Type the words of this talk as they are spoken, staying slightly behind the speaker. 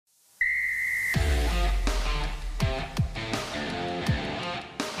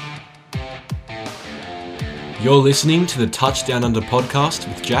You're listening to the Touchdown Under podcast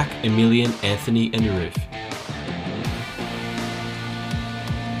with Jack, Emilian, Anthony, and Arif.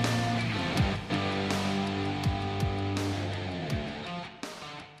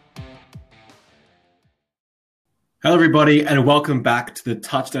 Hello, everybody, and welcome back to the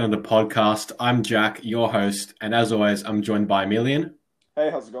Touchdown Under podcast. I'm Jack, your host, and as always, I'm joined by Emilian.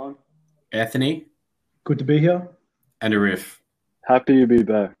 Hey, how's it going? Anthony. Good to be here. And Arif. Happy to be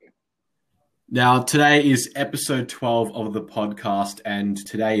back. Now, today is episode 12 of the podcast, and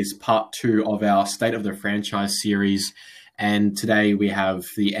today is part 2 of our State of the Franchise series. And today we have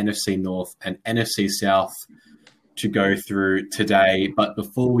the NFC North and NFC South to go through today. But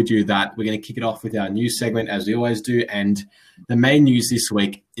before we do that, we're going to kick it off with our news segment, as we always do. And the main news this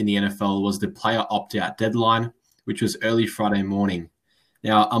week in the NFL was the player opt-out deadline, which was early Friday morning.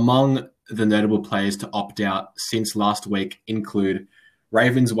 Now, among the notable players to opt out since last week include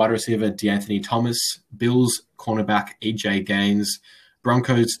Ravens wide receiver DeAnthony Thomas, Bills cornerback EJ Gaines,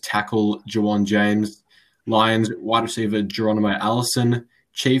 Broncos tackle Juwan James, Lions wide receiver Geronimo Allison,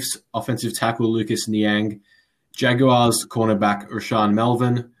 Chiefs offensive tackle Lucas Niang, Jaguars cornerback Rashaan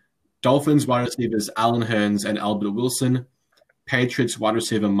Melvin, Dolphins wide receivers Allen Hurns and Albert Wilson, Patriots wide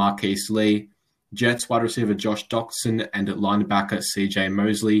receiver Marquise Lee, Jets wide receiver Josh Doctson and linebacker CJ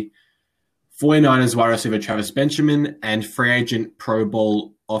Mosley, 49ers wide receiver Travis Benjamin, and free agent Pro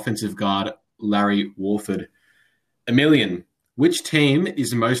Bowl offensive guard Larry Warford. Emilian, which team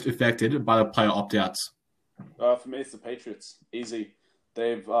is most affected by the player opt-outs? For me, it's the Patriots. Easy.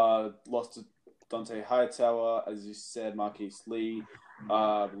 They've lost to Dante Hightower, as you said, Marquise Lee,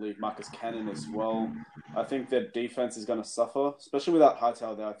 I believe Marcus Cannon as well. I think their defense is going to suffer, especially without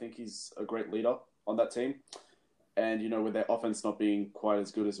Hightower there. I think he's a great leader on that team. And, with their offense not being quite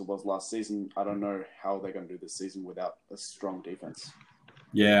as good as it was last season, I don't know how they're going to do this season without a strong defense.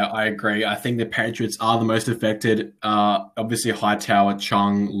 Yeah, I agree. I think the Patriots are the most affected. Obviously, Hightower,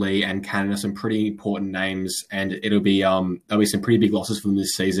 Chung, Lee, and Cannon are some pretty important names, and there'll be some pretty big losses for them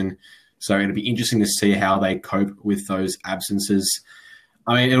this season. So it'll be interesting to see how they cope with those absences.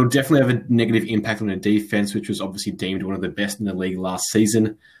 I mean, it'll definitely have a negative impact on the defense, which was obviously deemed one of the best in the league last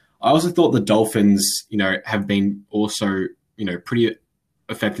season. I also thought the Dolphins, have been also, pretty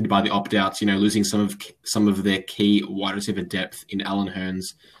affected by the opt-outs, losing some of their key wide receiver depth in Allen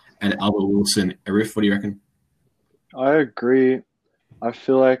Hurns and Albert Wilson. Arif, what do you reckon? I agree. I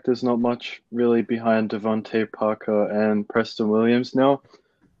feel like there's not much really behind Devontae Parker and Preston Williams now.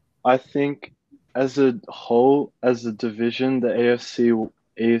 I think as a whole, as a division, the AFC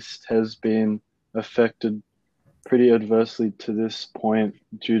East has been affected pretty adversely to this point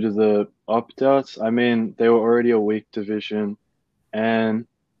due to the opt-outs. I mean, they were already a weak division, and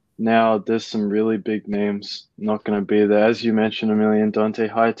now there's some really big names not going to be there. As you mentioned, Emilian, Dante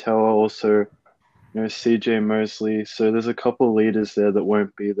Hightower, also, CJ Mosley. So there's a couple leaders there that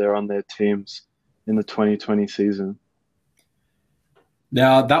won't be there on their teams in the 2020 season.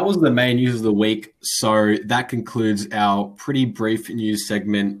 Now, that was the main news of the week, so that concludes our pretty brief news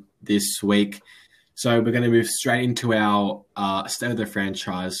segment this week. So we're going to move straight into our State of the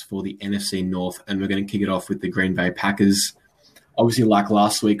Franchise for the NFC North, and we're going to kick it off with the Green Bay Packers. Obviously, like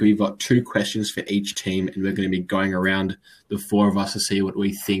last week, we've got 2 questions for each team, and we're going to be going around the 4 of us to see what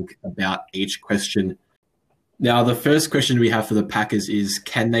we think about each question. Now, the first question we have for the Packers is,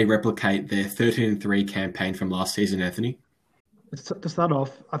 can they replicate their 13-3 campaign from last season, Anthony? To start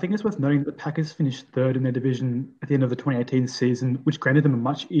off, I think it's worth noting that the Packers finished 3rd in their division at the end of the 2018 season, which granted them a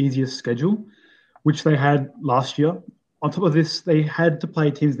much easier schedule, which they had last year. On top of this, they had to play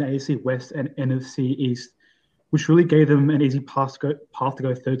teams in the AFC West and NFC East, which really gave them an easy path to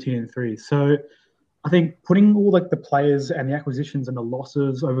go 13-3. So I think putting all the players and the acquisitions and the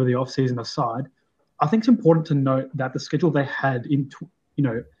losses over the offseason aside, I think it's important to note that the schedule they had in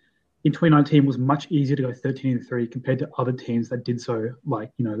 2019 was much easier to go 13-3 compared to other teams that did so, like,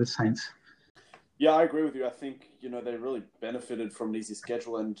 the Saints. Yeah, I agree with you. I think, they really benefited from an easy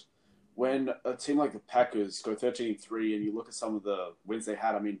schedule. And when a team like the Packers go 13-3 and you look at some of the wins they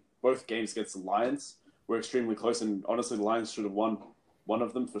had, I mean, both games against the Lions were extremely close. And honestly, the Lions should have won one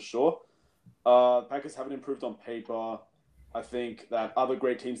of them for sure. The Packers haven't improved on paper. I think that other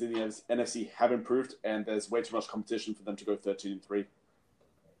great teams in the NFC have improved, and there's way too much competition for them to go 13-3.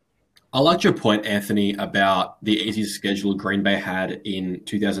 I liked your point, Anthony, about the easy schedule Green Bay had in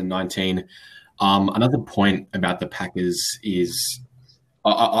 2019. Another point about the Packers is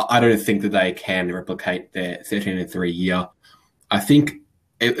I don't think that they can replicate their 13-3 year. I think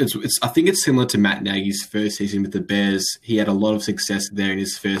it's similar to Matt Nagy's first season with the Bears. He had a lot of success there in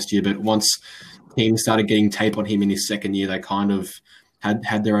his first year, but once teams started getting tape on him in his second year, they kind of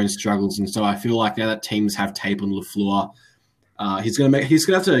had their own struggles, and so I feel like now that teams have tape on LaFleur, he's gonna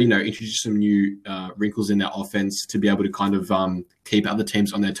have to introduce some new wrinkles in their offense to be able to kind of keep other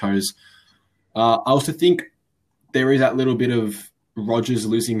teams on their toes. I also think there is that little bit of Rodgers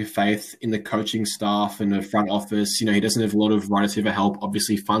losing faith in the coaching staff and the front office. He doesn't have a lot of wide receiver help.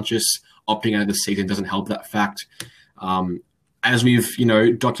 Obviously, Funchess opting out of the season doesn't help that fact. As we've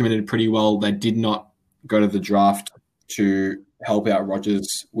documented pretty well, they did not go to the draft to help out Rodgers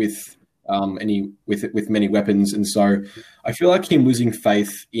with many weapons, and so I feel like him losing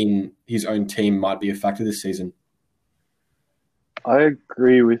faith in his own team might be a factor this season. I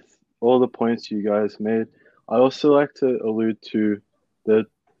agree with all the points you guys made. I also like to allude to the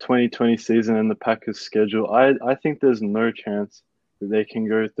 2020 season and the Packers' schedule. I think there's no chance that they can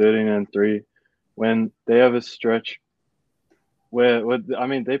go 13-3 when they have a stretch where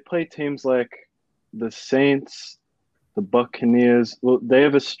they play teams like the Saints, the Buccaneers. Well, they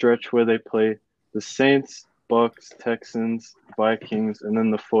have a stretch where they play the Saints, Bucs, Texans, Vikings, and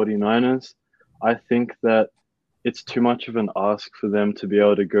then the 49ers. I think that it's too much of an ask for them to be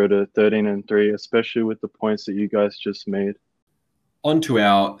able to go to 13-3, especially with the points that you guys just made. On to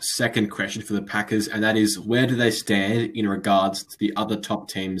our second question for the Packers, and that is, where do they stand in regards to the other top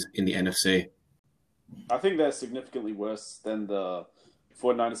teams in the NFC? I think they're significantly worse than the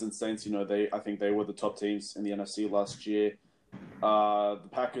 49ers and Saints. I think they were the top teams in the NFC last year. The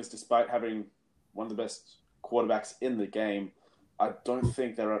Packers, despite having one of the best quarterbacks in the game, I don't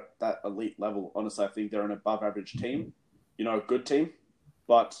think they're at that elite level. Honestly, I think they're an above-average team, a good team.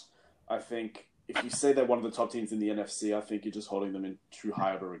 But I think if you say they're one of the top teams in the NFC, I think you're just holding them in too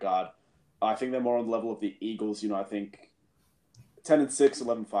high of a regard. I think they're more on the level of the Eagles. I think 10-6,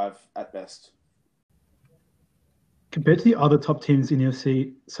 11-5 at best. Compared to the other top teams in the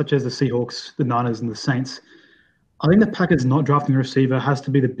NFC, such as the Seahawks, the Niners, and the Saints, I think the Packers not drafting a receiver has to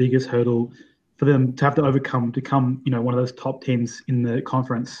be the biggest hurdle for them to have to overcome to become, one of those top teams in the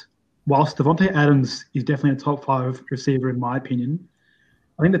conference. Whilst Davante Adams is definitely a top 5 receiver in my opinion,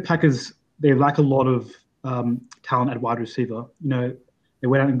 I think the Packers, they lack a lot of talent at wide receiver. They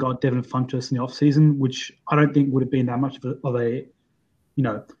went out and got Devin Funchess in the offseason, which I don't think would have been that much of a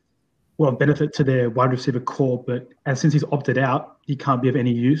benefit to their wide receiver core. But since he's opted out, he can't be of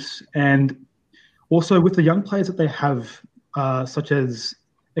any use. And also with the young players that they have, such as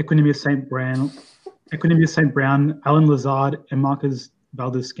Equanimeous St. Brown, Alan Lazard, and Marcus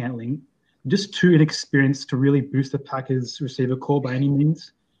Valdes-Scantling, just too inexperienced to really boost the Packers receiver core by any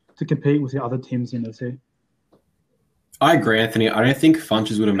means to compete with the other teams in the NFC. I agree, Anthony. I don't think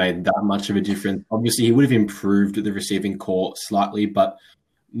Funchess would have made that much of a difference. Obviously, he would have improved the receiving core slightly, but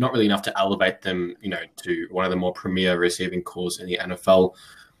not really enough to elevate them, to one of the more premier receiving cores in the NFL.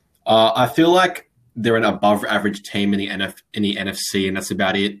 I feel like they're an above-average team in the NFC, and that's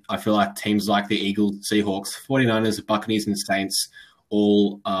about it. I feel like teams like the Eagles, Seahawks, 49ers, Buccaneers, and Saints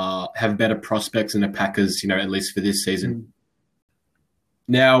all have better prospects than the Packers, at least for this season.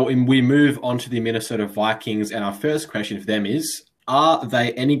 Now, we move on to the Minnesota Vikings, and our first question for them is, are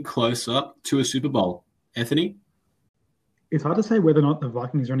they any closer to a Super Bowl? Anthony? It's hard to say whether or not the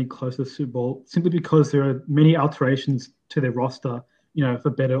Vikings are any closer to the Super Bowl, simply because there are many alterations to their roster, for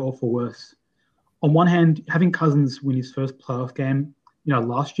better or for worse. On one hand, having Cousins win his first playoff game,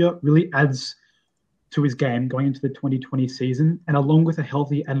 last year really adds to his game going into the 2020 season. And along with a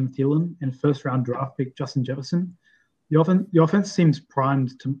healthy Adam Thielen and first-round draft pick Justin Jefferson, the offense seems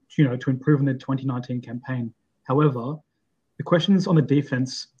primed to improve in their 2019 campaign. However, the questions on the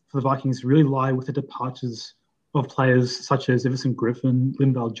defense for the Vikings really lie with the departures of players such as Everson Griffin,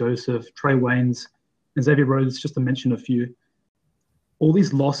 Linval Joseph, Trey Waynes, and Xavier Rhodes, just to mention a few. All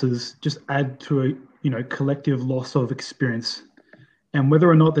these losses just add to a collective loss of experience. And whether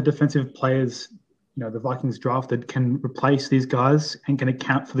or not the defensive players, the Vikings drafted can replace these guys and can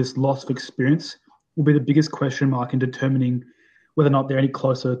account for this loss of experience will be the biggest question mark in determining whether or not they're any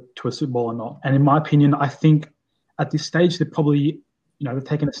closer to a Super Bowl or not. And in my opinion, I think at this stage, they're probably, they've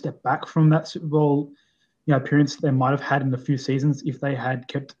taken a step back from that Super Bowl, appearance they might have had in a few seasons if they had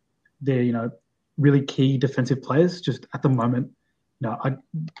kept their, really key defensive players. Just at the moment, I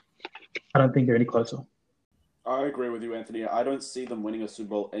don't think they're any closer. I agree with you, Anthony. I don't see them winning a Super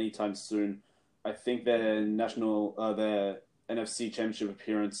Bowl anytime soon. I think their NFC Championship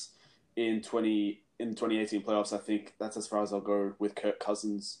appearance in 2018 playoffs, I think that's as far as I'll go with Kirk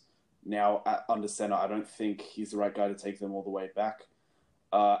Cousins now under center. I don't think he's the right guy to take them all the way back.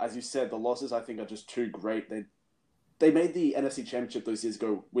 As you said, the losses I think are just too great. They made the NFC Championship those years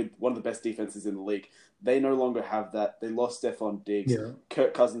ago with one of the best defenses in the league. They no longer have that. They lost Stephon Diggs. Yeah.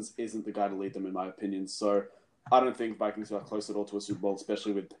 Kirk Cousins isn't the guy to lead them, in my opinion. So I don't think Vikings are close at all to a Super Bowl,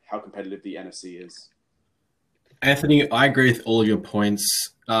 especially with how competitive the NFC is. Anthony, I agree with all of your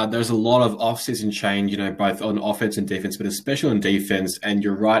points. There's a lot of off-season change, both on offense and defense, but especially on defense. And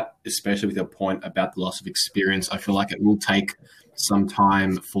you're right, especially with your point about the loss of experience. I feel like it will take some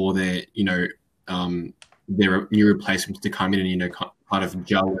time for their new replacements to come in and kind of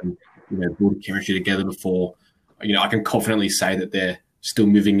gel and build chemistry together before I can confidently say that they're still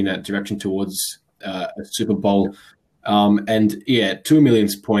moving in that direction towards a Super Bowl. And yeah, to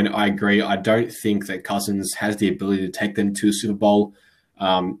Emilian's point, I agree. I don't think that Cousins has the ability to take them to a Super Bowl.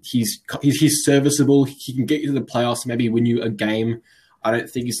 He's serviceable. He can get you to the playoffs, maybe win you a game. I don't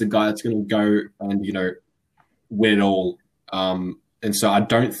think he's the guy that's going to go and win it all. And so I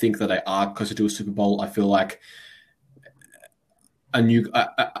don't think that they are closer to a Super Bowl. I feel like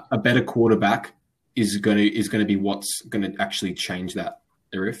a better quarterback is going to be what's going to actually change that.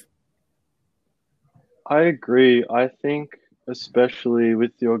 Arif? I agree. I think, especially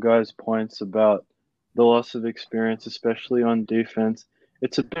with your guys' points about the loss of experience, especially on defense,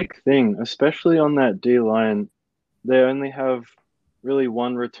 it's a big thing, especially on that D line. They only have really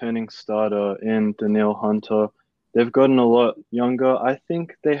one returning starter in Danielle Hunter. They've gotten a lot younger. I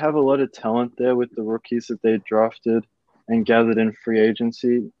think they have a lot of talent there with the rookies that they drafted and gathered in free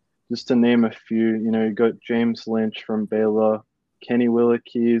agency. Just to name a few, you got James Lynch from Baylor, Kenny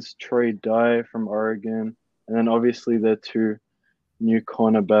Willekes, Troy Dye from Oregon, and then obviously their two new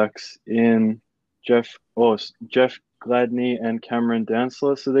cornerbacks in Jeff Gladney and Cameron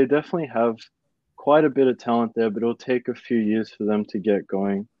Dantzler. So they definitely have quite a bit of talent there, but it'll take a few years for them to get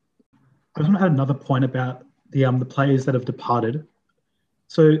going. I just want to add another point about the players that have departed.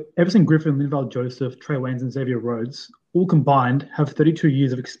 So Everson Griffin, Linval Joseph, Trey Waynes, and Xavier Rhodes all combined have 32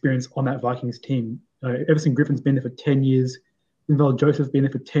 years of experience on that Vikings team. Everson Griffin's been there for 10 years. Linval Joseph's been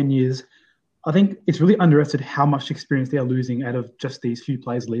there for 10 years. I think it's really underestimated how much experience they are losing out of just these few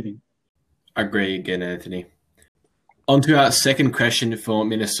players leaving. I agree again, Anthony. On to our second question for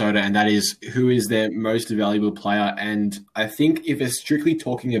Minnesota, and that is, who is their most valuable player? And I think if it's strictly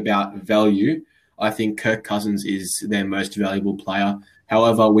talking about value, I think Kirk Cousins is their most valuable player.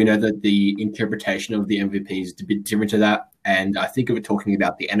 However, we know that the interpretation of the MVP is a bit different to that. And I think if we're talking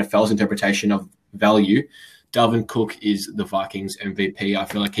about the NFL's interpretation of value, Dalvin Cook is the Vikings MVP. I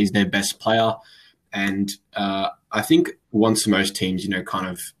feel like he's their best player. And I think once most teams, kind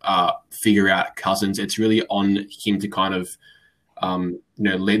of figure out Cousins, it's really on him to kind of,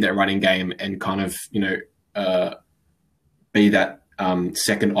 lead that running game and kind of, be that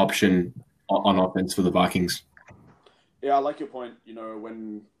second option on offense for the Vikings. Yeah, I like your point.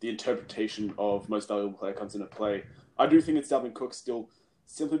 When the interpretation of most valuable player comes into play, I do think it's Dalvin Cook still,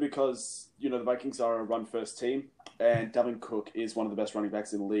 simply because, the Vikings are a run-first team, and Dalvin Cook is one of the best running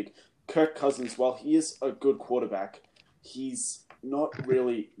backs in the league. Kirk Cousins, while he is a good quarterback, he's not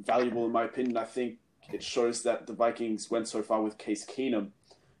really valuable in my opinion. I think it shows that the Vikings went so far with Case Keenum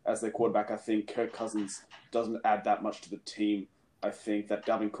as their quarterback. I think Kirk Cousins doesn't add that much to the team. I think that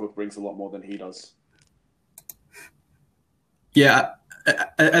Dalvin Cook brings a lot more than he does. Yeah,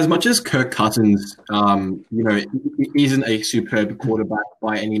 as much as Kirk Cousins, isn't a superb quarterback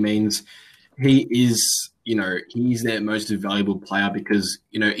by any means, he is, he's their most valuable player because,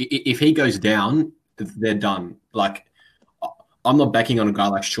 if he goes down, they're done. Like, I'm not backing on a guy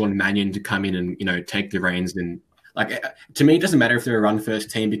like Sean Mannion to come in and, take the reins. And, to me, it doesn't matter if they're a run-first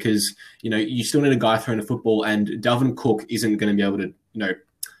team because, you still need a guy throwing the football, and Dalvin Cook isn't going to be able to,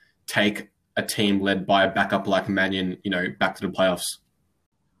 take a team led by a backup like Mannion, back to the playoffs.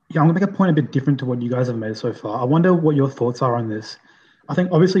 Yeah, I'm going to make a point a bit different to what you guys have made so far. I wonder what your thoughts are on this. I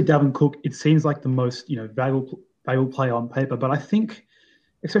think obviously Dalvin Cook, it seems like the most, valuable player on paper, but I think,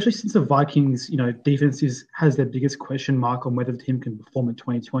 especially since the Vikings, defense has their biggest question mark on whether the team can perform in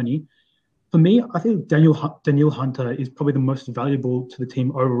 2020. For me, I think Daniel Hunter is probably the most valuable to the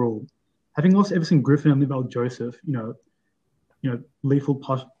team overall. Having lost Everson Griffin and Linval Joseph,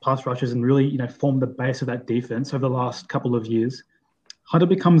 lethal pass rushers and really, formed the base of that defense over the last couple of years. Hunter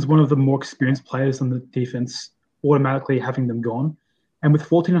becomes one of the more experienced players on the defense, automatically having them gone. And with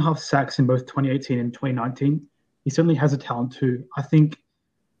 14.5 sacks in both 2018 and 2019, he certainly has a talent too. I don't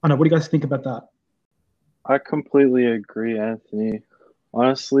know, what do you guys think about that? I completely agree, Anthony.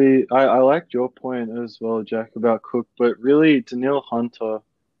 Honestly, I liked your point as well, Jack, about Cook, but really Danielle Hunter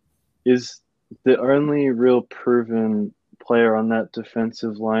is the only real proven player on that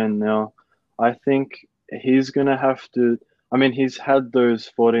defensive line now. I think he's going to have to, he's had those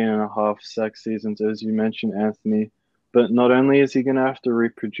 14.5 sack seasons, as you mentioned, Anthony, but not only is he going to have to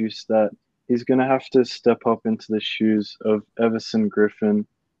reproduce that, he's going to have to step up into the shoes of Everson Griffin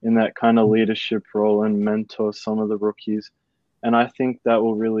in that kind of leadership role and mentor some of the rookies. And I think that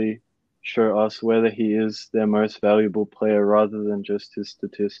will really show us whether he is their most valuable player rather than just his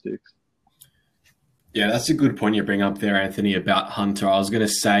statistics. Yeah, that's a good point you bring up there, Anthony, about Hunter. I was going to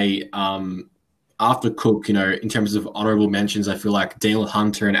say, after Cook, in terms of honorable mentions, I feel like Daniel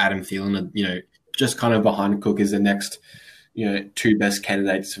Hunter and Adam Thielen are, just kind of behind Cook as the next, two best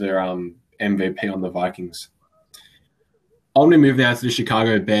candidates for MVP on the Vikings. I'm going to move now to the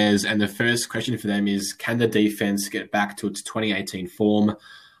Chicago Bears, and the first question for them is, can the defense get back to its 2018 form?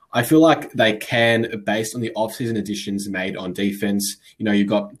 I feel like they can, based on the offseason additions made on defense. You've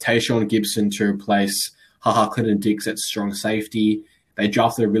got Tayshaun Gibson to replace Clinton Dix at strong safety. They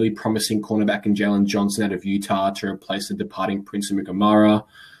drafted a really promising cornerback in Jalen Johnson out of Utah to replace the departing Prince Amukamara.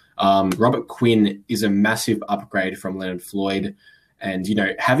 Robert Quinn is a massive upgrade from Leonard Floyd. And,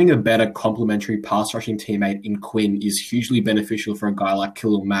 having a better complementary pass rushing teammate in Quinn is hugely beneficial for a guy like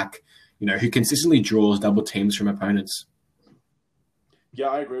Khalil Mack, who consistently draws double teams from opponents. Yeah,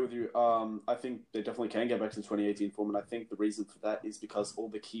 I agree with you. I think they definitely can get back to the 2018 form, and I think the reason for that is because all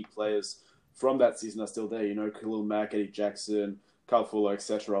the key players from that season are still there. Khalil Mack, Eddie Jackson, Kyle Fuller,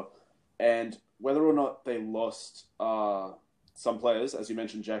 etc. And whether or not they lost some players, as you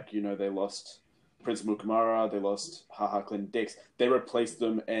mentioned, Jack, they lost Prince Amukamara, they lost Clinton Dix. They replaced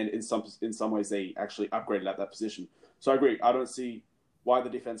them, and in some ways they actually upgraded at that position. So I agree. I don't see why the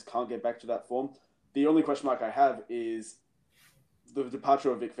defense can't get back to that form. The only question mark I have is the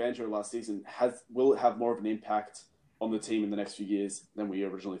departure of Vic Fangio last season will it have more of an impact on the team in the next few years than we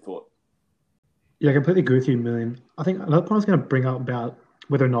originally thought? Yeah, I completely agree with you, Million. I think another point I was going to bring up about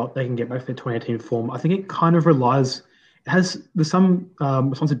whether or not they can get back to their 2018 form, I think it kind of there's some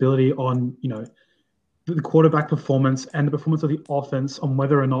responsibility on, the quarterback performance and the performance of the offense on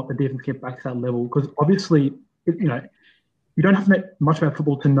whether or not the defense get back to that level. Because obviously, you don't have to make much about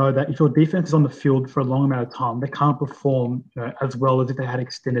football to know that if your defense is on the field for a long amount of time, they can't perform as well as if they had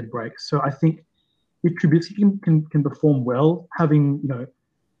extended breaks. So I think if Trubisky can perform well, having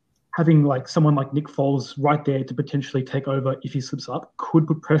like someone like Nick Foles right there to potentially take over if he slips up could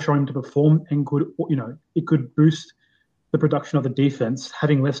put pressure on him to perform and it could boost the production of the defense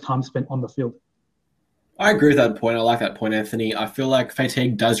having less time spent on the field. I agree with that point. I like that point, Anthony. I feel like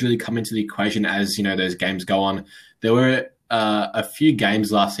fatigue does really come into the equation as, those games go on. There were a few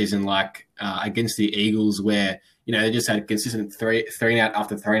games last season, like against the Eagles, where, they just had consistent three and out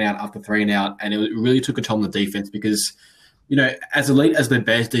after three and out after three and out. And it really took a toll on the defense because, as elite as the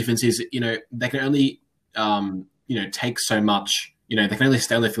Bears defense is, they can only, take so much. They can only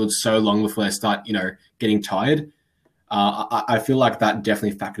stay on the field so long before they start, getting tired. I feel like that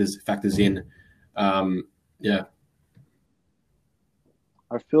definitely factors in. Yeah.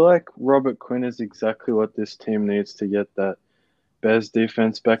 I feel like Robert Quinn is exactly what this team needs to get that Bears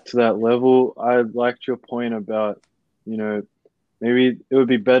defense back to that level. I liked your point about, maybe it would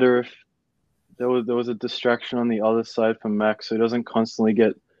be better if there was a distraction on the other side for Max so he doesn't constantly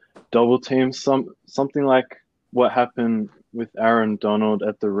get double teamed. Something like what happened with Aaron Donald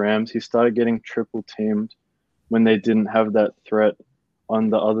at the Rams. He started getting triple teamed when they didn't have that threat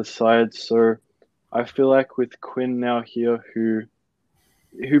on the other side. So I feel like with Quinn now here, who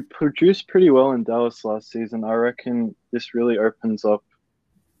produced pretty well in Dallas last season, I reckon this really opens up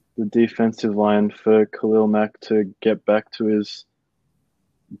the defensive line for Khalil Mack to get back to his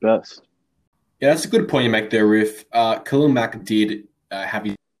best. Yeah, that's a good point you make there, Riff. Khalil Mack did have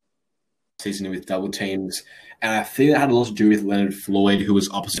his season with double teams, and I think that had a lot to do with Leonard Floyd, who was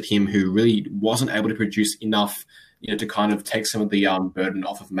opposite him, who really wasn't able to produce enough, to kind of take some of the burden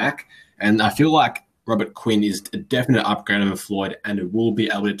off of Mack. And I feel like Robert Quinn is a definite upgrade over Floyd and will be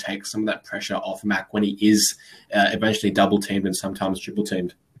able to take some of that pressure off Mack when he is eventually double-teamed and sometimes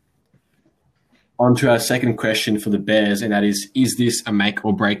triple-teamed. On to our second question for the Bears, and that is this a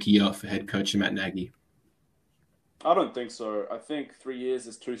make-or-break year for head coach Matt Nagy? I don't think so. I think 3 years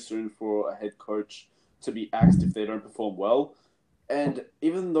is too soon for a head coach to be axed if they don't perform well. And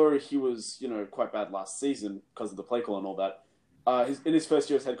even though he was, quite bad last season because of the play call and all that, in his first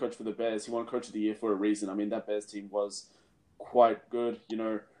year as head coach for the Bears, he won Coach of the Year for a reason. I mean, that Bears team was quite good.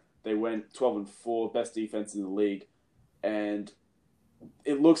 They went 12-4, best defense in the league, and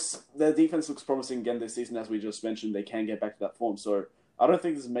their defense looks promising again this season. As we just mentioned, they can get back to that form. So I don't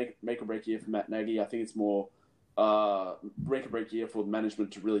think this is make or break year for Matt Nagy. I think it's more break or break year for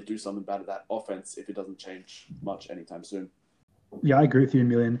management to really do something about that offense if it doesn't change much anytime soon. Yeah, I agree with you,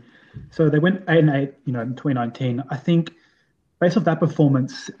 Million. So they went 8-8, in 2019. I think based off that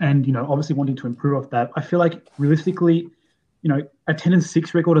performance and, obviously wanting to improve off that, I feel like realistically, a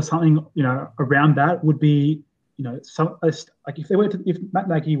 10-6 record or something, around that would be, like if Matt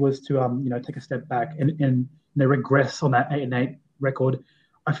Nagy was to take a step back and regress on that 8-8 record,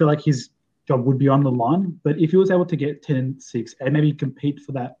 I feel like his job would be on the line. But if he was able to get 10-6 and maybe compete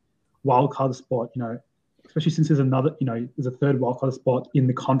for that wild card spot, especially since there's a third wild card spot in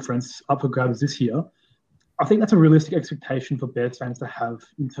the conference up for grabs this year, I think that's a realistic expectation for Bears fans to have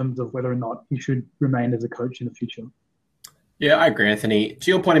in terms of whether or not he should remain as a coach in the future. Yeah, I agree, Anthony.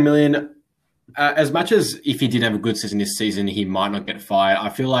 To your point, Emilian, as much as if he didn't have a good season this season, he might not get fired, I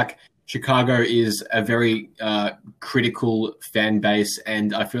feel like Chicago is a very critical fan base,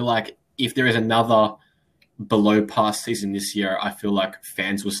 and I feel like if there is another below par season this year, I feel like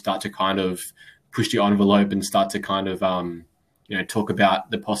fans will start to kind of push the envelope and start to kind of talk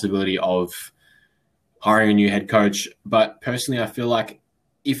about the possibility of hiring a new head coach. But personally, I feel like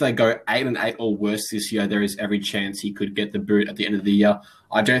if they go 8-8 or worse this year, there is every chance he could get the boot at the end of the year.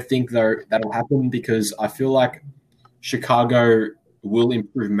 I don't think, though, that'll happen because I feel like Chicago will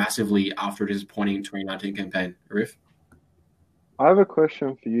improve massively after a disappointing 2019 campaign. Arif? I have a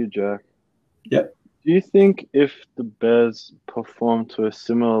question for you, Jack. Yep. Do you think if the Bears perform to a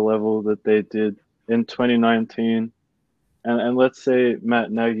similar level that they did in 2019, and let's say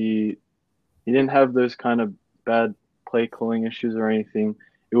Matt Nagy, he didn't have those kind of bad play calling issues or anything,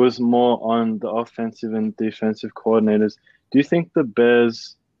 it was more on the offensive and defensive coordinators, do you think the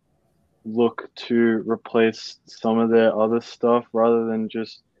Bears look to replace some of their other stuff rather than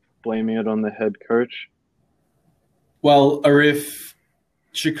just blaming it on the head coach? Well, Arif,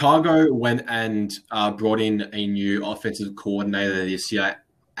 Chicago went and brought in a new offensive coordinator this year,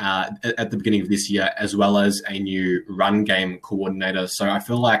 at the beginning of this year, as well as a new run game coordinator. So I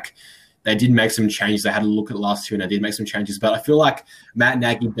feel like they did make some changes. They had a look at last year and they did make some changes. But I feel like Matt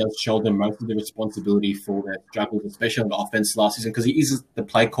Nagy does shoulder most of the responsibility for their struggles, especially on the offense last season, because he is the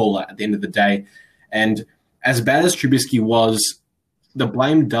play caller at the end of the day. And as bad as Trubisky was, the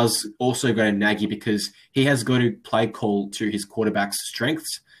blame does also go to Nagy because he has got to play call to his quarterback's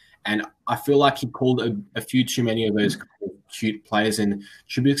strengths. And I feel like he called a few too many of those cute plays, and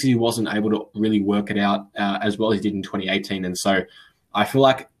Trubisky wasn't able to really work it out as well as he did in 2018. And so I feel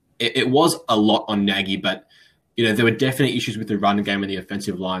like it was a lot on Nagy, but there were definite issues with the run game and the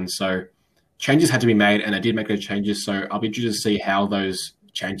offensive line. So changes had to be made, and they did make those changes. So I'll be interested to see how those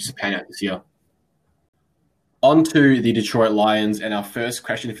changes pan out this year. On to the Detroit Lions, and our first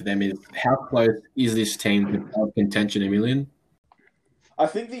question for them is, how close is this team to playoff contention, Emilian? I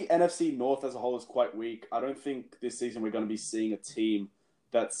think the NFC North as a whole is quite weak. I don't think this season we're going to be seeing a team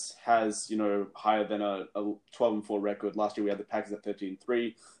that has, higher than a 12-4 record. Last year we had the Packers at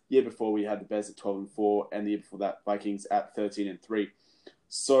 13-3. Year before we had the Bears at 12-4, and the year before that Vikings at 13-3.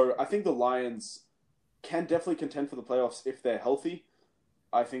 So I think the Lions can definitely contend for the playoffs if they're healthy.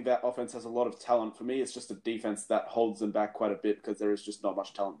 I think that offense has a lot of talent. For me, it's just a defense that holds them back quite a bit because there is just not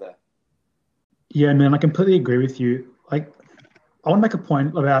much talent there. Yeah, man, I completely agree with you. I want to make a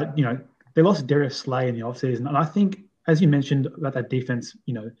point about, they lost Darius Slay in the offseason. And I think, as you mentioned about that defense,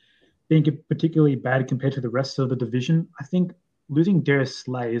 being particularly bad compared to the rest of the division, I think losing Darius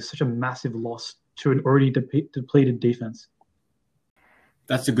Slay is such a massive loss to an already depleted defense.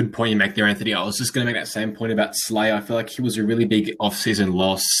 That's a good point you make there, Anthony. I was just going to make that same point about Slay. I feel like he was a really big off-season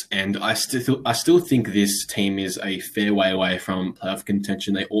loss, and I still think this team is a fair way away from playoff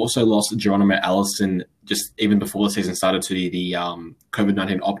contention. They also lost Geronimo Allison just even before the season started to the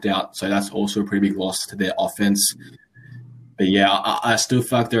COVID-19 opt-out, so that's also a pretty big loss to their offense. But yeah, I still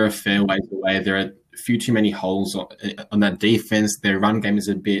feel like they're a fair ways away. There are a few too many holes on that defense. Their run game is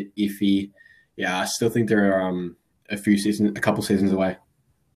a bit iffy. Yeah, I still think they're a couple seasons away.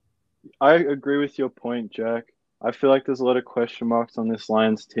 I agree with your point, Jack. I feel like there's a lot of question marks on this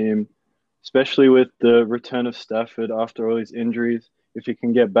Lions team, especially with the return of Stafford after all his injuries. If he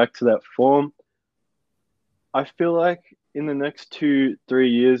can get back to that form, I feel like in the next 2-3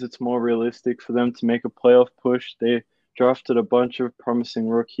 years, it's more realistic for them to make a playoff push. They drafted a bunch of promising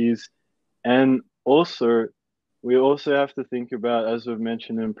rookies. And also, we also have to think about, as we've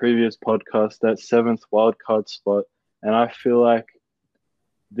mentioned in previous podcasts, that 7th wildcard spot. And I feel like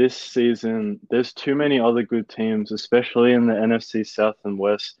this season, there's too many other good teams, especially in the NFC South and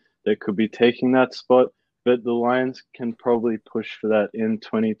West, that could be taking that spot. But the Lions can probably push for that in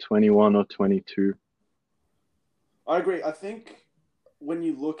 2021 or 22. I agree. I think when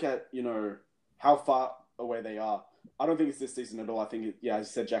you look at, how far away they are, I don't think it's this season at all. I think, as you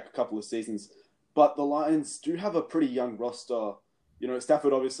said, Jack, a couple of seasons. But the Lions do have a pretty young roster.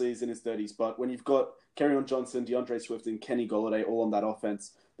 Stafford obviously is in his 30s, but when you've got Kerryon Johnson, DeAndre Swift, and Kenny Golladay all on that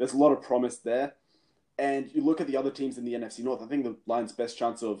offense, there's a lot of promise there. And you look at the other teams in the NFC North, I think the Lions' best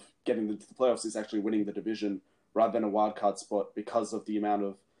chance of getting into the playoffs is actually winning the division rather than a wildcard spot because of the amount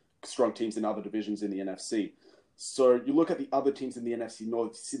of strong teams in other divisions in the NFC. So you look at the other teams in the NFC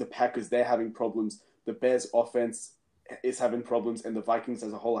North, you see the Packers, they're having problems. The Bears offense is having problems, and the Vikings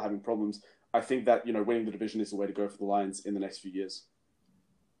as a whole are having problems. I think that, winning the division is the way to go for the Lions in the next few years.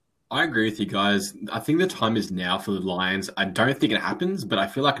 I agree with you guys. I think the time is now for the Lions. I don't think it happens, but I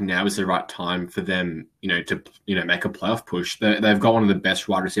feel like now is the right time for them, to make a playoff push. They've got one of the best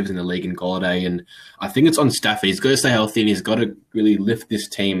wide receivers in the league in Golladay, and I think it's on Stafford. He's got to stay healthy, and he's got to really lift this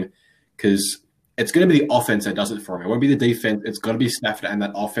team because it's going to be the offense that does it for him. It won't be the defense. It's got to be Stafford and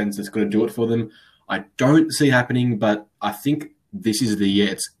that offense that's going to do it for them. I don't see it happening, but I think this is the year.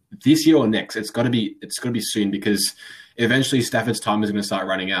 It's this year or next. It's got to be soon because eventually Stafford's time is going to start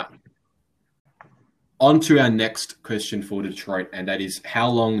running out. On to our next question for Detroit, and that is, how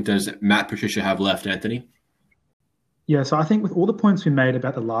long does Matt Patricia have left, Anthony? Yeah, so I think with all the points we made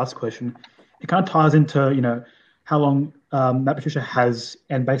about the last question, it kind of ties into, how long Matt Patricia has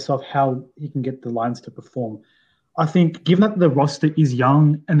and based off how he can get the Lions to perform. I think given that the roster is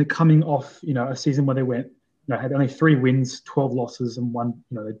young and they're coming off, a season where they went, had only 3 wins, 12 losses and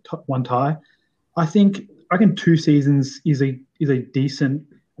one tie, I reckon 2 seasons is a decent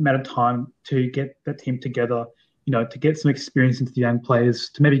amount of time to get that team together, to get some experience into the young players,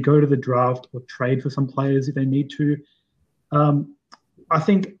 to maybe go to the draft or trade for some players if they need to. I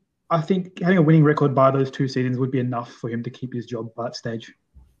think having a winning record by those 2 seasons would be enough for him to keep his job by that stage.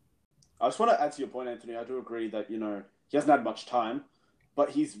 I just want to add to your point, Anthony. I do agree that, he hasn't had much time, but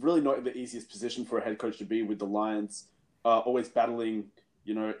he's really not in the easiest position for a head coach to be with the Lions, always battling,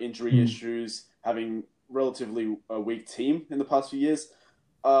 injury issues, having relatively a weak team in the past few years.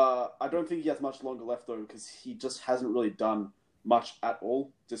 I don't think he has much longer left, though, because he just hasn't really done much at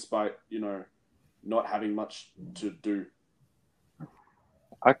all, despite, not having much to do.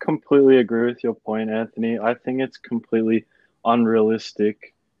 I completely agree with your point, Anthony. I think it's completely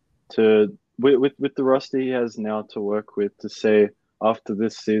unrealistic with the roster he has now to work with to say after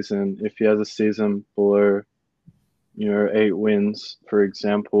this season, if he has a season below, 8 wins, for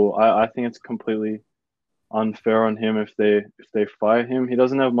example, I think it's completely unfair on him if they fire him. He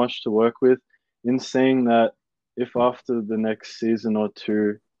doesn't have much to work with. In saying that, if after the next season or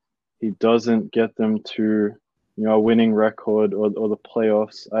 2 he doesn't get them to a winning record or the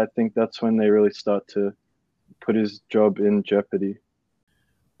playoffs, I think that's when they really start to put his job in jeopardy.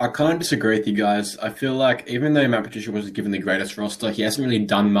 I kind of disagree with you guys. I feel like even though Matt Patricia wasn't given the greatest roster, he hasn't really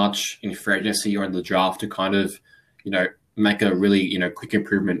done much in free agency or in the draft to kind of, make a really, quick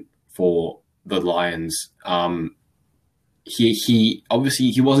improvement for the Lions. He obviously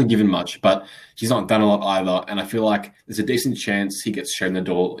he wasn't given much, but he's not done a lot either. And I feel like there's a decent chance he gets shown the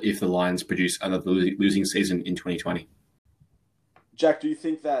door if the Lions produce another losing season in 2020. Jack, do you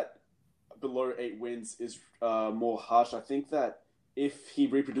think that below 8 wins is more harsh? I think that if he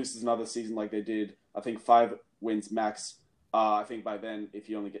reproduces another season like they did, I think 5 wins max. I think by then, if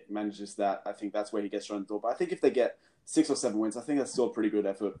he only manages that, I think that's where he gets shown the door. But I think if they get 6 or 7 wins, I think that's still a pretty good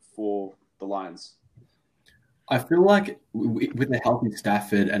effort for the Lions. I feel like with a healthy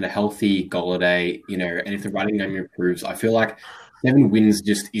Stafford and a healthy Golladay, and if the running game improves, I feel like 7 wins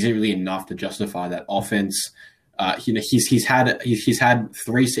just isn't really enough to justify that offense. He's had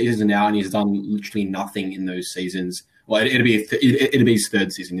 3 seasons now, and he's done literally nothing in those seasons. Well, it'll be his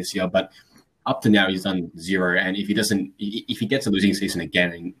 3rd season this year, but up to now he's done 0. And if he gets a losing season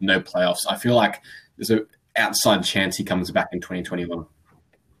again and no playoffs, I feel like there's an outside chance he comes back in 2021.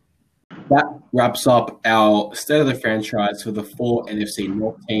 That wraps up our state of the franchise for the 4 NFC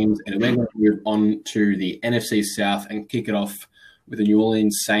North teams, and we're going to move on to the NFC South and kick it off with the New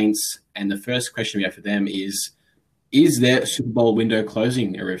Orleans Saints. And the first question we have for them is their Super Bowl window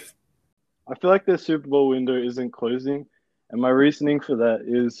closing, Arif? I feel like their Super Bowl window isn't closing, and my reasoning for that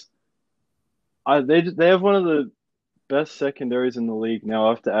is they have one of the best secondaries in the league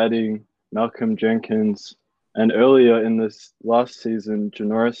now after adding Malcolm Jenkins and earlier in this last season,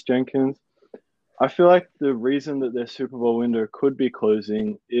 Janoris Jenkins. I feel like the reason that their Super Bowl window could be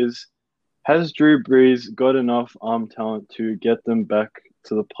closing is, has Drew Brees got enough arm talent to get them back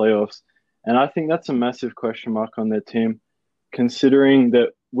to the playoffs? And I think that's a massive question mark on their team, considering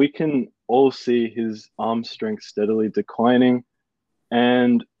that we can all see his arm strength steadily declining.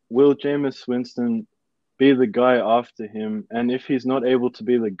 And will Jameis Winston be the guy after him? And if he's not able to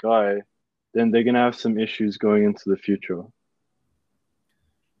be the guy, then they're going to have some issues going into the future.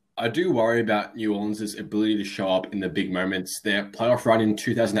 I do worry about New Orleans' ability to show up in the big moments. Their playoff run in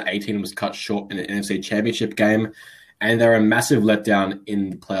 2018 was cut short in an NFC Championship game, and they're a massive letdown in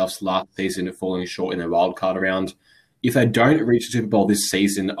the playoffs last season, falling short in the wildcard round. If they don't reach the Super Bowl this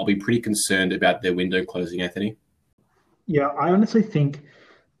season, I'll be pretty concerned about their window closing, Anthony. Yeah, I honestly think,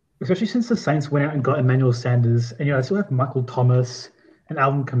 especially since the Saints went out and got Emmanuel Sanders, and they still have Michael Thomas and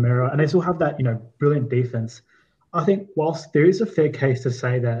Alvin Kamara, and they still have that brilliant defense. I think whilst there is a fair case to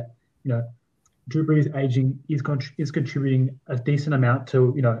say that Drew Brees aging is contributing a decent amount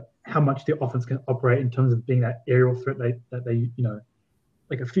to how much the offense can operate in terms of being that aerial threat they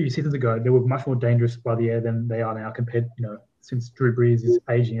like a few seasons ago they were much more dangerous by the air than they are now compared since Drew Brees is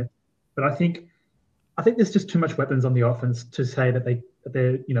aging it. But I think there's just too much weapons on the offense to say that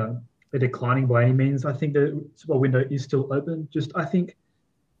they're declining by any means. I think the Super Bowl window is still open. Just I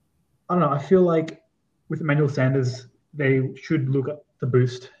don't know. I feel like with Emmanuel Sanders, they should look at the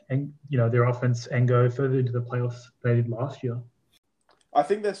boost and their offense and go further into the playoffs than they did last year. I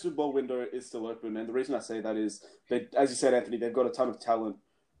think their Super Bowl window is still open, and the reason I say that is, as you said, Anthony, they've got a ton of talent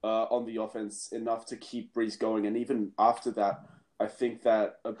on the offense, enough to keep Brees going. And even after that, I think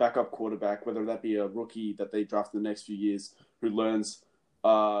that a backup quarterback, whether that be a rookie that they draft in the next few years, who learns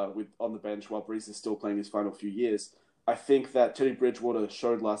with on the bench while Brees is still playing his final few years, I think that Teddy Bridgewater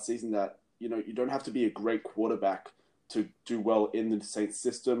showed last season that you don't have to be a great quarterback to do well in the Saints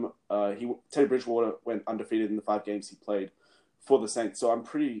system. Teddy Bridgewater went undefeated in the 5 games he played for the Saints. So I'm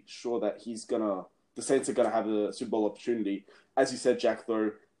pretty sure that the Saints are gonna have a Super Bowl opportunity. As you said, Jack,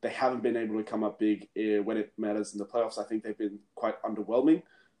 though, they haven't been able to come up big when it matters in the playoffs. I think they've been quite underwhelming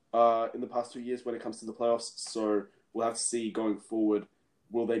in the past 2 years when it comes to the playoffs. So we'll have to see going forward,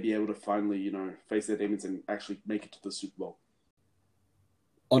 will they be able to finally, face their demons and actually make it to the Super Bowl?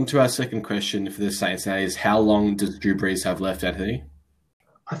 On to our second question for the Saints now is, how long does Drew Brees have left, Anthony?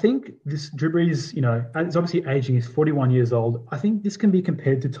 I think this Drew Brees, it's obviously aging. He's 41 years old. I think this can be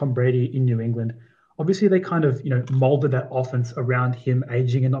compared to Tom Brady in New England. Obviously, they kind of, molded that offense around him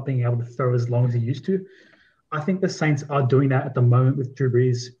aging and not being able to throw as long as he used to. I think the Saints are doing that at the moment with Drew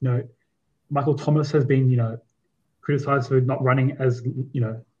Brees. Michael Thomas has been, criticized for not running as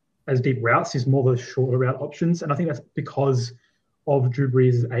deep routes. He's more the shorter route options. And I think that's because of Drew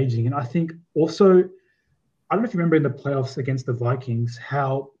Brees' aging. And I think also, I don't know if you remember in the playoffs against the Vikings,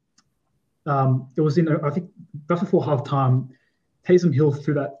 how it was I think just before halftime, Taysom Hill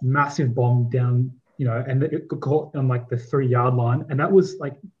threw that massive bomb down, and it got caught on like the 3-yard line. And that was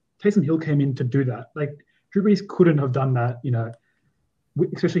like, Taysom Hill came in to do that. Like, Drew Brees couldn't have done that,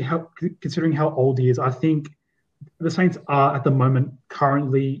 especially considering how old he is. I think the Saints are at the moment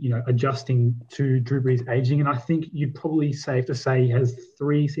currently, adjusting to Drew Brees aging, and I think you'd probably safe to say he has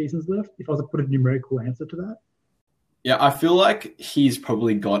 3 seasons left. If I was to put a numerical answer to that. Yeah, I feel like he's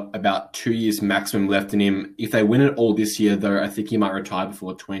probably got about 2 years maximum left in him. If they win it all this year, though, I think he might retire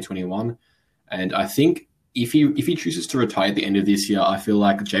before 2021. And I think if he chooses to retire at the end of this year, I feel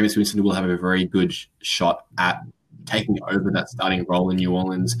like Jameis Winston will have a very good shot at taking over that starting role in New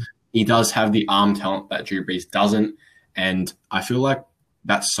Orleans. He does have the arm talent that Drew Brees doesn't, and I feel like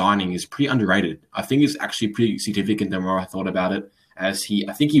that signing is pretty underrated. I think it's actually pretty significant the more I thought about it, I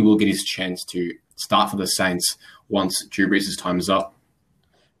think he will get his chance to start for the Saints once Drew Brees' time is up.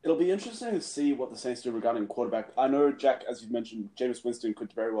 It'll be interesting to see what the Saints do regarding quarterback. I know, Jack, as you mentioned, Jameis Winston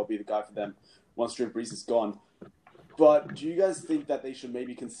could very well be the guy for them once Drew Brees is gone. But do you guys think that they should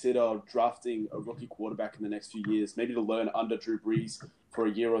maybe consider drafting a rookie quarterback in the next few years, maybe to learn under Drew Brees for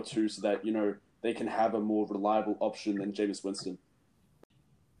a year or two so that, they can have a more reliable option than Jameis Winston?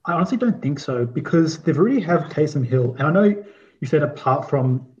 I honestly don't think so, because they've already have Taysom Hill. And I know you said apart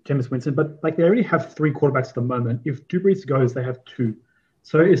from Jameis Winston, but like they already have 3 quarterbacks at the moment. If Drew Brees goes, they have 2.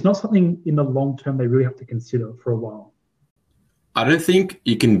 So it's not something in the long term they really have to consider for a while. I don't think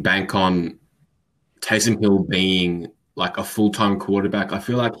you can bank on Taysom Hill being like a full-time quarterback. I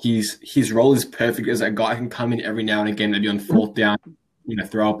feel like his role is perfect as a guy who can come in every now and again, maybe on 4th down,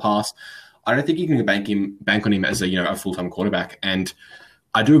 throw a pass. I don't think you can bank on him as a full-time quarterback. And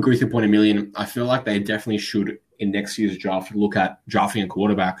I do agree with your point a million. I feel like they definitely should, in next year's draft, look at drafting a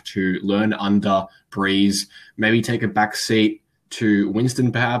quarterback to learn under Brees, maybe take a back seat to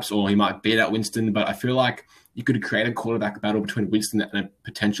Winston perhaps, or he might beat out Winston. But I feel like you could create a quarterback battle between Winston and a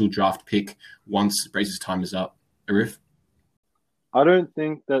potential draft pick once Brees' time is up. Arif? I don't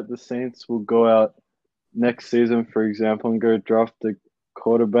think that the Saints will go out next season, for example, and go draft a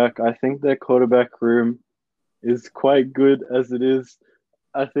quarterback. I think their quarterback room is quite good as it is.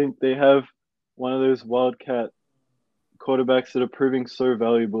 I think they have one of those wildcat quarterbacks that are proving so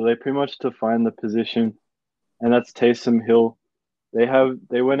valuable. They pretty much define the position, and that's Taysom Hill.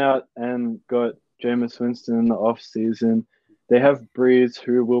 They went out and got Jameis Winston in the offseason. They have Brees,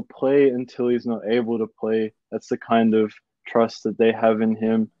 who will play until he's not able to play. That's the kind of trust that they have in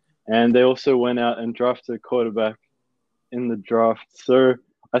him. And they also went out and drafted a quarterback in the draft. So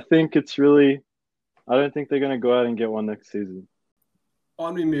I think it's really I don't think they're going to go out and get one next season.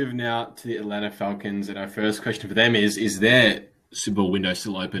 On we move now to the Atlanta Falcons, and our first question for them is their Super Bowl window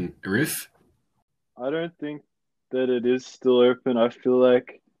still open, Arif? I don't think that it is still open. I feel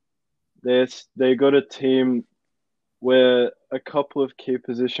like they got a team where a couple of key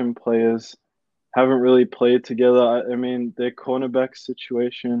position players haven't really played together. I mean, their cornerback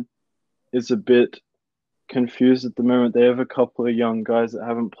situation is a bit confused at the moment. They have a couple of young guys that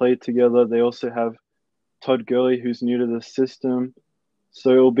haven't played together. They also have Todd Gurley, who's new to the system.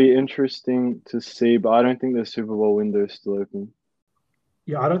 So it'll be interesting to see, but I don't think the Super Bowl window is still open.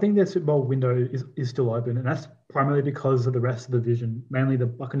 Yeah, I don't think their Super Bowl window is still open, and that's primarily because of the rest of the division, mainly the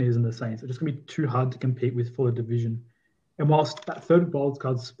Buccaneers and the Saints. It's just going to be too hard to compete with for the division. And whilst that third wild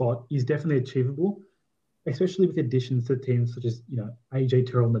card spot is definitely achievable, especially with additions to teams such as AJ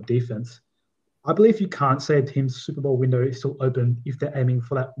Terrell on the defense, I believe you can't say a team's Super Bowl window is still open if they're aiming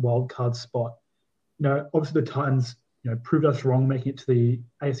for that wild card spot. Obviously the Titans proved us wrong making it to the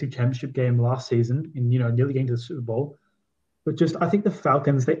AFC Championship game last season and nearly getting to the Super Bowl. But I think the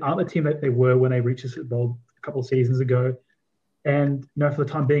Falcons, they aren't the team that they were when they reached the Super Bowl a couple of seasons ago. And, for the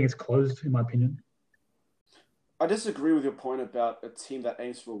time being, it's closed, in my opinion. I disagree with your point about a team that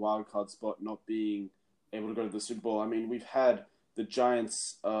aims for a wild card spot not being able to go to the Super Bowl. I mean, we've had the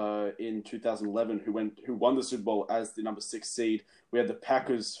Giants in 2011 who won the Super Bowl as the number 6 seed. We had the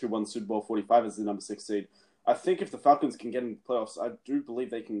Packers who won Super Bowl 45 as the number 6 seed. I think if the Falcons can get into the playoffs, I do believe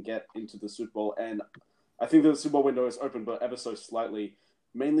they can get into the Super Bowl. And I think the Super Bowl window is open, but ever so slightly,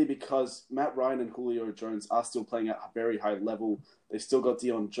 mainly because Matt Ryan and Julio Jones are still playing at a very high level. They still got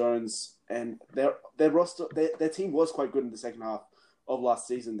Deion Jones, and their roster, their team was quite good in the second half of last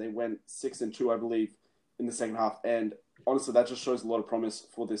season. They went 6-2, I believe, in the second half, and honestly, that just shows a lot of promise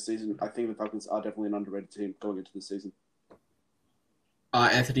for this season. I think the Falcons are definitely an underrated team going into the season.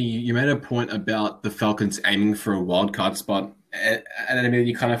 Anthony, you made a point about the Falcons aiming for a wild card spot, and I mean,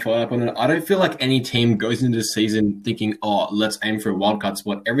 you kind of followed up on it. I don't feel like any team goes into the season thinking, "Oh, let's aim for a wild card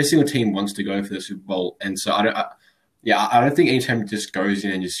spot." Every single team wants to go for the Super Bowl, and so I don't think any team just goes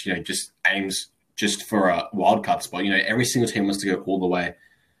in and just aims just for a wild card spot. Every single team wants to go all the way.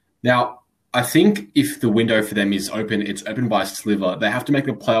 Now, I think if the window for them is open, it's open by a sliver. They have to make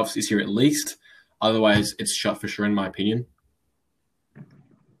the playoffs this year at least. Otherwise, it's shut for sure, in my opinion.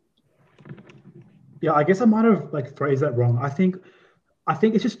 Yeah, I guess I might have phrased that wrong. I think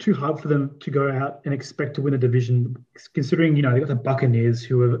it's just too hard for them to go out and expect to win a division, considering they got the Buccaneers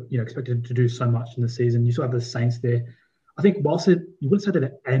who are expected to do so much in the season. You still have the Saints there. I think whilst you wouldn't say that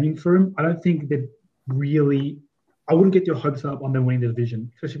they're aiming for him, I don't think they're really. I wouldn't get your hopes up on them winning the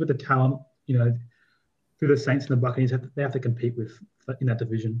division, especially with the talent through the Saints and the Buccaneers. They have to compete with in that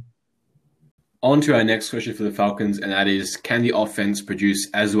division. On to our next question for the Falcons, and that is, can the offense produce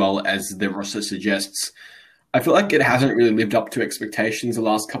as well as the roster suggests? I feel like it hasn't really lived up to expectations the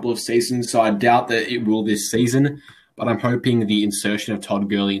last couple of seasons, so I doubt that it will this season, but I'm hoping the insertion of Todd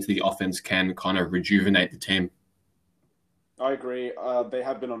Gurley into the offense can kind of rejuvenate the team. I agree. They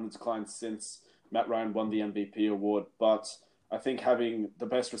have been on a decline since Matt Ryan won the MVP award, but I think having the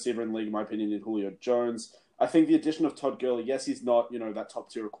best receiver in the league, in my opinion, in Julio Jones, I think the addition of Todd Gurley, yes, he's not, that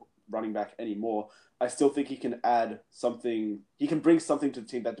top-tier running back anymore. I still think he can add something. He can bring something to the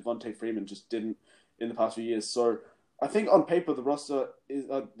team that Devontae Freeman just didn't in the past few years. So I think on paper the roster is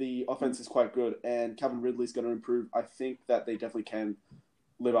the offense is quite good, and Calvin Ridley's going to improve. I think that they definitely can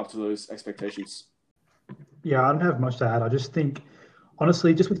live up to those expectations. Yeah, I don't have much to add. I just think,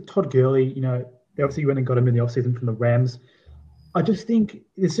 honestly, just with Todd Gurley, they obviously went and got him in the offseason from the Rams. I just think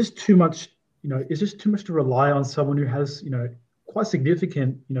it's just too much. It's just too much to rely on someone who has quite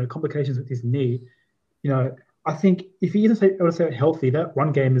significant, complications with his knee. I think if he isn't able to stay healthy, that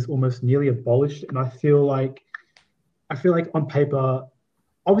run game is almost nearly abolished. And I feel like on paper,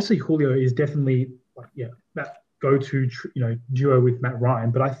 obviously Julio is definitely that go-to, duo with Matt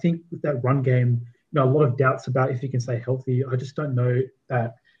Ryan. But I think with that run game, a lot of doubts about if he can stay healthy. I just don't know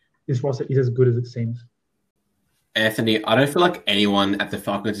that this roster is as good as it seems. Anthony, I don't feel like anyone at the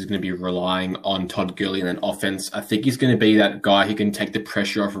Falcons is going to be relying on Todd Gurley in an offense. I think he's going to be that guy who can take the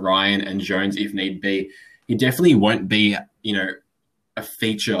pressure off Ryan and Jones if need be. He definitely won't be, a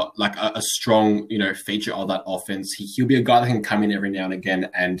feature, like a strong, feature of that offense. He'll be a guy that can come in every now and again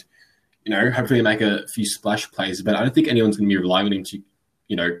and, hopefully make a few splash plays. But I don't think anyone's going to be relying on him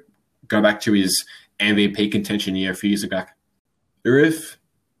to, go back to his MVP contention year a few years ago. Arif?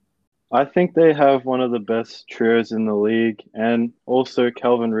 I think they have one of the best trios in the league, and also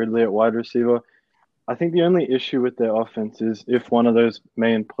Calvin Ridley at wide receiver. I think the only issue with their offense is if one of those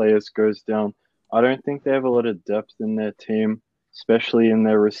main players goes down. I don't think they have a lot of depth in their team, especially in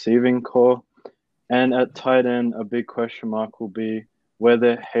their receiving core. And at tight end, a big question mark will be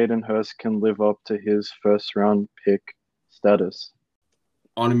whether Hayden Hurst can live up to his first-round pick status.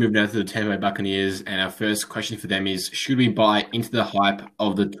 On to move now to the Tampa Bay Buccaneers, and our first question for them is, should we buy into the hype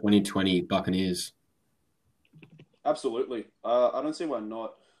of the 2020 Buccaneers? Absolutely. I don't see why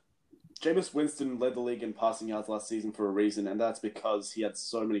not. Jameis Winston led the league in passing yards last season for a reason, and that's because he had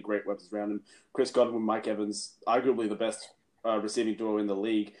so many great weapons around him. Chris Godwin, Mike Evans, arguably the best receiving duo in the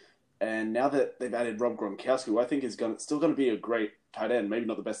league. And now that they've added Rob Gronkowski, who I think is still going to be a great tight end, maybe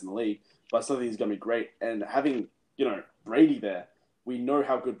not the best in the league, but I still think he's going to be great. And having, Brady there, we know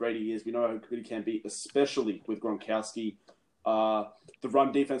how good Brady is. We know how good he can be, especially with Gronkowski. The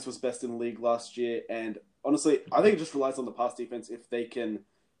run defense was best in the league last year. And honestly, I think it just relies on the pass defense. If they can,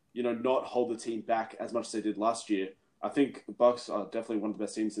 not hold the team back as much as they did last year, I think the Bucs are definitely one of the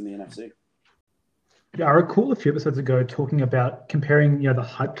best teams in the NFC. Yeah, I recall a few episodes ago talking about comparing, the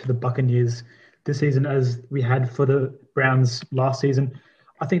hype to the Buccaneers this season as we had for the Browns last season.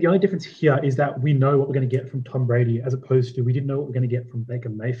 I think the only difference here is that we know what we're going to get from Tom Brady, as opposed to we didn't know what we're going to get from Baker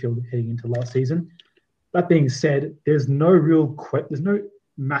Mayfield heading into last season. That being said, there's no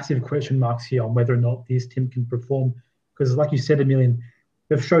massive question marks here on whether or not this team can perform, because like you said, Emilian,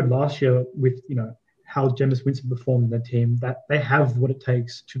 they've showed last year with how Jameis Winston performed in the team that they have what it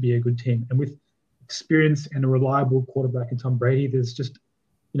takes to be a good team, and with experience and a reliable quarterback in Tom Brady, there's just,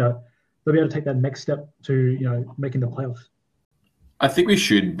 they'll be able to take that next step to, making the playoffs. I think we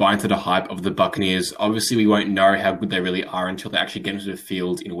should buy into the hype of the Buccaneers. Obviously, we won't know how good they really are until they actually get into the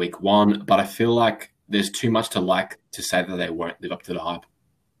field in week 1, but I feel like there's too much to like to say that they won't live up to the hype.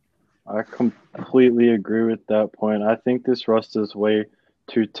 I completely agree with that point. I think this roster is way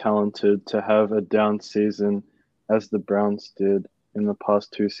too talented to have a down season as the Browns did in the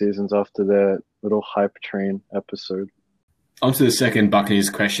past 2 seasons after their little hype train episode. On to the second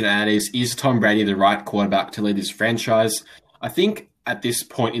Buccaneers question, and that is Tom Brady the right quarterback to lead this franchise? I think at this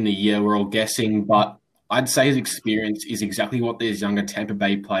point in the year, we're all guessing, but I'd say his experience is exactly what these younger Tampa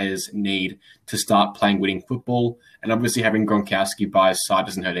Bay players need to start playing winning football, and obviously having Gronkowski by his side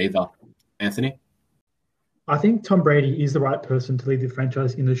doesn't hurt either. Anthony? I think Tom Brady is the right person to lead the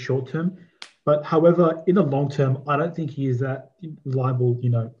franchise in the short term. But however, in the long term, I don't think he is that reliable,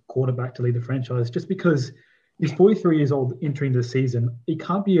 quarterback to lead the franchise. Just because he's 43 years old entering the season, he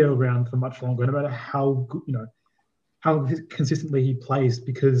can't be around for much longer, no matter how how consistently he plays.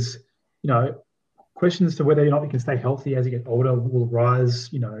 Because questions to whether or not he can stay healthy as he gets older will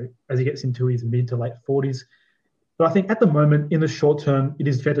rise, as he gets into his mid to late 40s. But I think at the moment, in the short term, it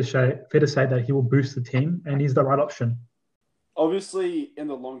is fair to say that he will boost the team, and he's the right option. Obviously, in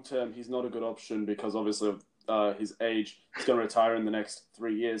the long term, he's not a good option because obviously of his age. He's going to retire in the next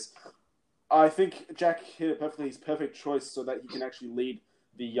 3 years. I think Jack hit it perfectly. He's perfect choice so that he can actually lead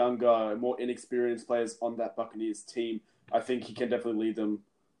the younger, more inexperienced players on that Buccaneers team. I think he can definitely lead them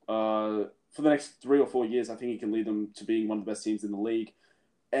for the next 3 or 4 years. I think he can lead them to being one of the best teams in the league.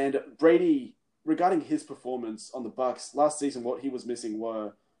 And Brady, regarding his performance on the Bucs last season, what he was missing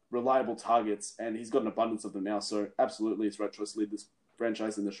were reliable targets, and he's got an abundance of them now. So absolutely, it's the right choice to lead this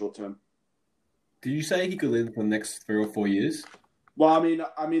franchise in the short term. Did you say he could lead for the next 3 or 4 years? Well,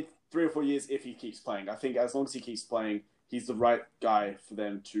 I mean 3 or 4 years if he keeps playing. I think as long as he keeps playing, he's the right guy for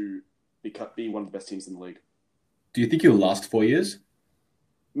them to be one of the best teams in the league. Do you think he'll last 4 years?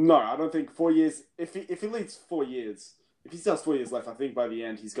 No, I don't think 4 years. If he leads 4 years, if he still has 4 years left, I think by the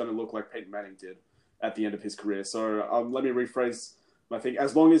end he's going to look like Peyton Manning did at the end of his career. So let me rephrase my thing.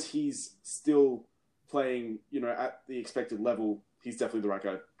 As long as he's still playing, at the expected level, he's definitely the right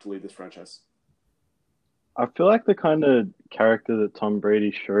guy to lead this franchise. I feel like the kind of character that Tom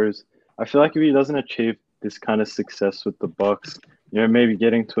Brady shows, I feel like if he doesn't achieve this kind of success with the Bucs, maybe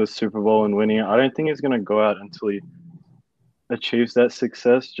getting to a Super Bowl and winning it, I don't think he's going to go out until he achieves that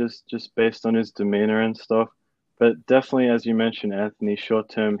success just based on his demeanor and stuff. But definitely, as you mentioned, Anthony, short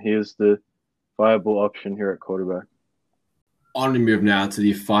term, he is the viable option here at quarterback. On to move now to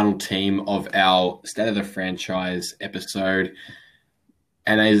the final team of our State of the Franchise episode,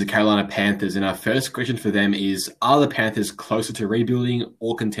 and that is the Carolina Panthers. And our first question for them is, are the Panthers closer to rebuilding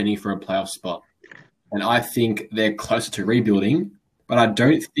or contending for a playoff spot? And I think they're closer to rebuilding, but I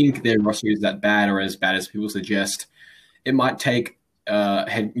don't think their roster is that bad or as bad as people suggest. It might take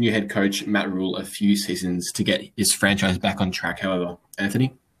new head coach Matt Rule a few seasons to get his franchise back on track, however.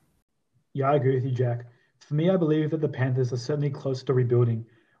 Anthony? Yeah, I agree with you, Jack. For me, I believe that the Panthers are certainly close to rebuilding.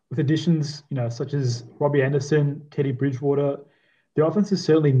 With additions, such as Robbie Anderson, Teddy Bridgewater, their offense is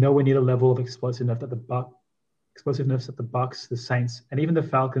certainly nowhere near the level of explosiveness that the Bucs, the Saints, and even the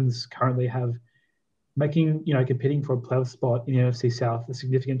Falcons currently have, making, competing for a playoff spot in the NFC South a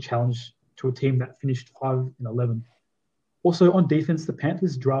significant challenge to a team that finished 5-11. Also, on defense, the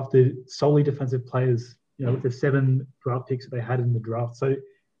Panthers drafted solely defensive players, with the 7 draft picks that they had in the draft. So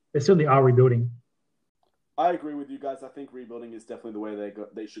they certainly are rebuilding. I agree with you guys. I think rebuilding is definitely the way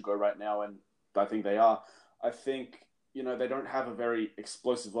they should go right now, and I think they are. I think, they don't have a very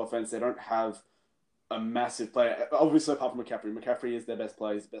explosive offense. They don't have a massive player. Obviously, apart from McCaffrey. McCaffrey is their best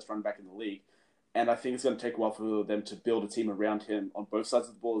player. He's the best running back in the league. And I think it's going to take a while for them to build a team around him on both sides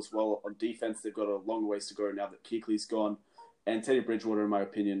of the ball as well. On defense, they've got a long ways to go now that Kuechly's gone. And Teddy Bridgewater, in my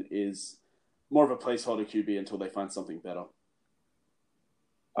opinion, is more of a placeholder QB until they find something better.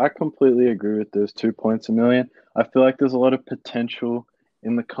 I completely agree with those 2 points, Emilian. I feel like there's a lot of potential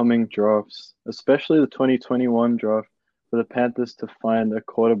in the coming drafts, especially the 2021 draft, for the Panthers to find a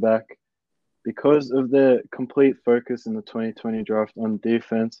quarterback. Because of their complete focus in the 2020 draft on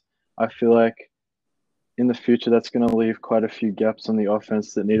defense, I feel like in the future that's going to leave quite a few gaps on the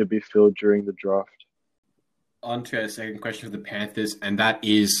offense that need to be filled during the draft. On to our second question for the Panthers, and that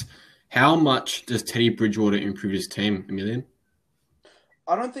is, how much does Teddy Bridgewater improve his team, Emilian?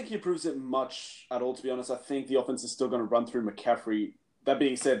 I don't think he improves it much at all, to be honest. I think the offense is still going to run through McCaffrey. That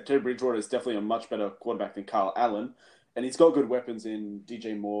being said, Teddy Bridgewater is definitely a much better quarterback than Kyle Allen, and he's got good weapons in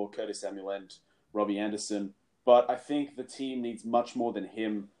DJ Moore, Curtis Samuel, and Robbie Anderson. But I think the team needs much more than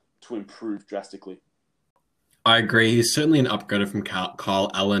him to improve drastically. I agree. He's certainly an upgrader from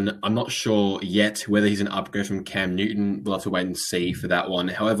Kyle Allen. I'm not sure yet whether he's an upgrade from Cam Newton. We'll have to wait and see for that one.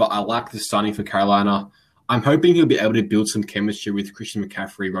 However, I like the signing for Carolina. I'm hoping he'll be able to build some chemistry with Christian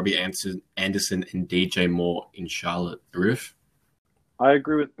McCaffrey, Robbie Anderson, and DJ Moore in Charlotte. Ruth? I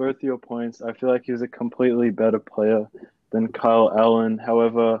agree with both your points. I feel like he's a completely better player than Kyle Allen.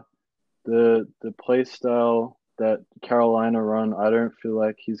 However, the play style that Carolina run, I don't feel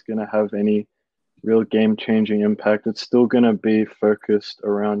like he's going to have any real game-changing impact. It's still going to be focused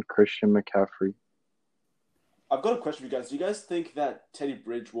around Christian McCaffrey. I've got a question for you guys. Do you guys think that Teddy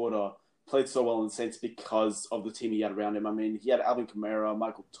Bridgewater played so well in the Saints because of the team he had around him? I mean, he had Alvin Kamara,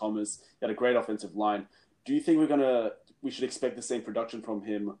 Michael Thomas, he had a great offensive line. Do you think we should expect the same production from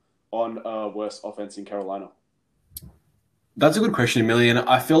him on a worse offense in Carolina? That's a good question, Emilian.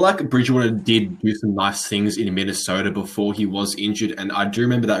 I feel like Bridgewater did do some nice things in Minnesota before he was injured, and I do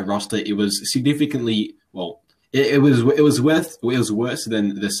remember that roster. It was significantly it was worse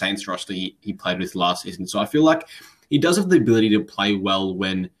than the Saints roster he played with last season. So I feel like he does have the ability to play well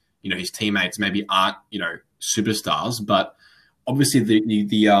when his teammates maybe aren't superstars, but obviously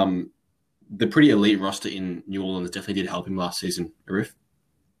the pretty elite roster in New Orleans definitely did help him last season. Arif?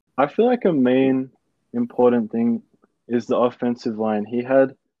 I feel like a main important thing is the offensive line. He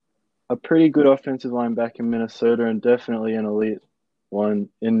had a pretty good offensive line back in Minnesota and definitely an elite one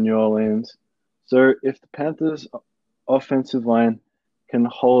in New Orleans. So if the Panthers' offensive line can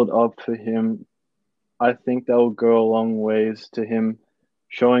hold up for him, I think that will go a long ways to him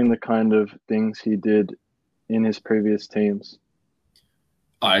showing the kind of things he did in his previous teams.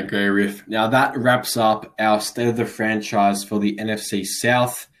 I agree, Riff. Now that wraps up our State of the Franchise for the NFC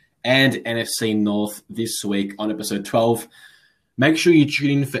South and NFC North this week on episode 12. Make sure you tune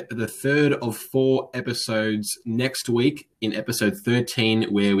in for the third of 4 episodes next week in episode 13,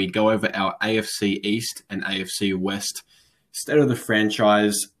 where we go over our AFC East and AFC West State of the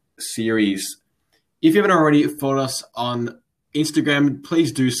Franchise series. If you haven't already followed us on Instagram,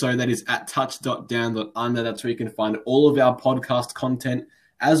 please do so. That is at touch.down.under. That's where you can find all of our podcast content,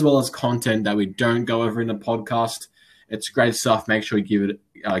 as well as content that we don't go over in the podcast. It's great stuff. Make sure you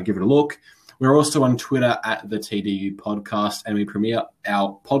give it a look. We're also on Twitter at the TDU Podcast, and we premiere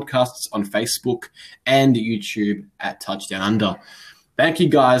our podcasts on Facebook and YouTube at Touchdown Under. Thank you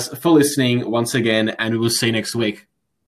guys for listening once again, and we will see you next week.